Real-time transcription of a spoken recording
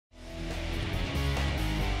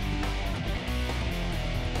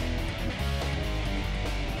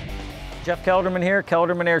Jeff Kelderman here,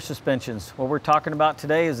 Kelderman Air Suspensions. What we're talking about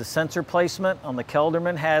today is the sensor placement on the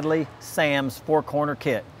Kelderman Hadley SAMS 4-corner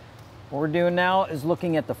kit. What we're doing now is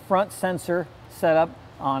looking at the front sensor setup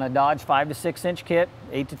on a Dodge 5 to 6 inch kit.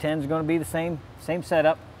 8 to 10 is going to be the same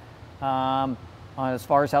setup as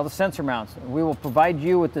far as how the sensor mounts. We will provide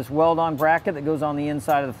you with this weld-on bracket that goes on the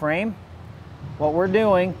inside of the frame. What we're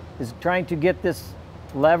doing is trying to get this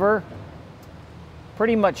lever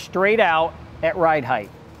pretty much straight out at ride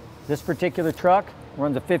height. This particular truck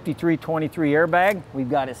runs a 5323 airbag. We've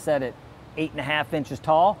got it set at 8.5 inches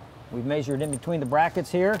tall. We've measured in between the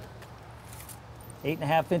brackets here.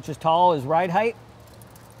 8.5 inches tall is ride height.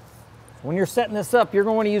 When you're setting this up, you're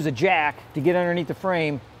going to want to use a jack to get underneath the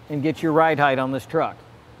frame and get your ride height on this truck,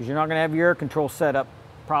 because you're not going to have your air control set up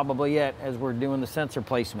probably yet as we're doing the sensor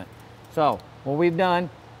placement. So what we've done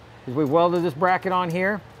is we've welded this bracket on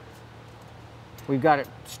here. We've got it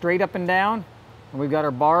straight up and down, and we've got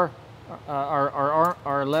our bar,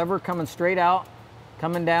 our lever coming straight out,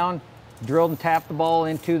 coming down, drilled and tapped the ball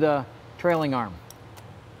into the trailing arm.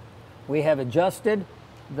 We have adjusted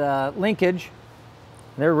the linkage.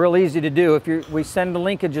 They're real easy to do. We send the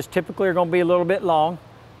linkages typically are going to be a little bit long.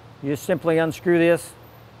 You just simply unscrew this,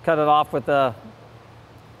 cut it off with a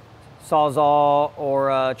Sawzall or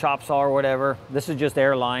a chop saw or whatever. This is just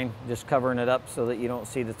airline, just covering it up so that you don't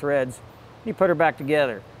see the threads. You put her back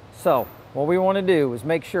together. So what we want to do is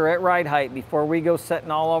make sure at ride height, before we go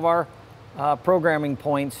setting all of our programming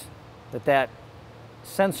points, that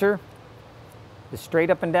sensor is straight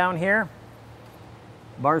up and down here.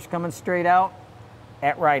 Bar's coming straight out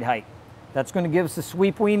at ride height. That's going to give us the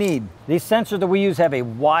sweep we need. These sensors that we use have a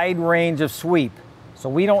wide range of sweep, so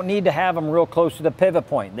we don't need to have them real close to the pivot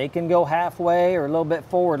point. They can go halfway or a little bit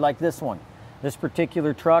forward like this one. This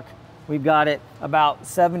particular truck, we've got it about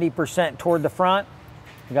 70% toward the front.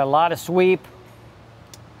 We've got a lot of sweep.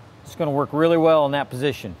 It's going to work really well in that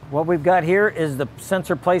position. What we've got here is the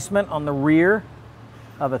sensor placement on the rear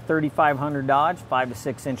of a 3500 Dodge 5 to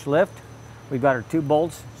 6 inch lift. We've got our two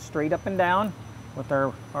bolts straight up and down with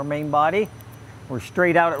our main body. We're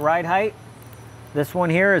straight out at ride height. This one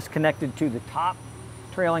here is connected to the top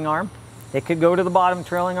trailing arm. It could go to the bottom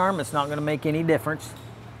trailing arm. It's not going to make any difference.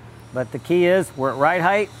 But the key is we're at ride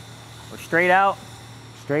height. We're straight out,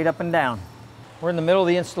 straight up and down. We're in the middle of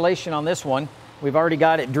the installation on this one. We've already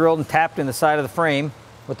got it drilled and tapped in the side of the frame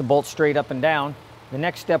with the bolts straight up and down. The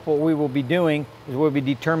next step, what we will be doing is we'll be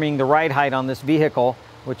determining the ride height on this vehicle,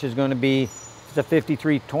 which is going to be, it's a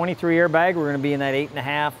 5323 airbag, we're going to be in that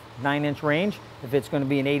 8.5, 9 inch range. If it's going to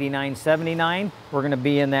be an 89, 79, we're going to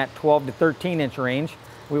be in that 12 to 13 inch range.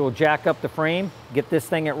 We will jack up the frame, get this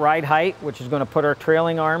thing at ride height, which is going to put our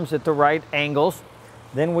trailing arms at the right angles.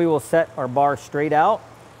 Then we will set our bar straight out.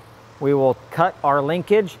 We will cut our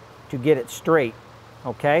linkage to get it straight,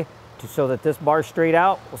 okay? So that this bar's straight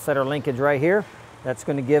out, we'll set our linkage right here. That's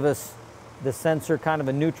going to give us the sensor kind of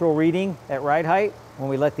a neutral reading at ride height. When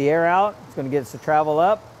we let the air out, it's going to get us to travel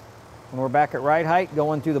up. When we're back at ride height,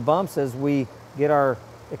 going through the bumps as we get our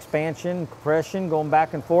expansion, compression, going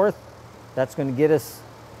back and forth, that's going to get us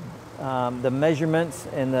the measurements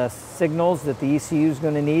and the signals that the ECU is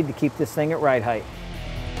going to need to keep this thing at ride height.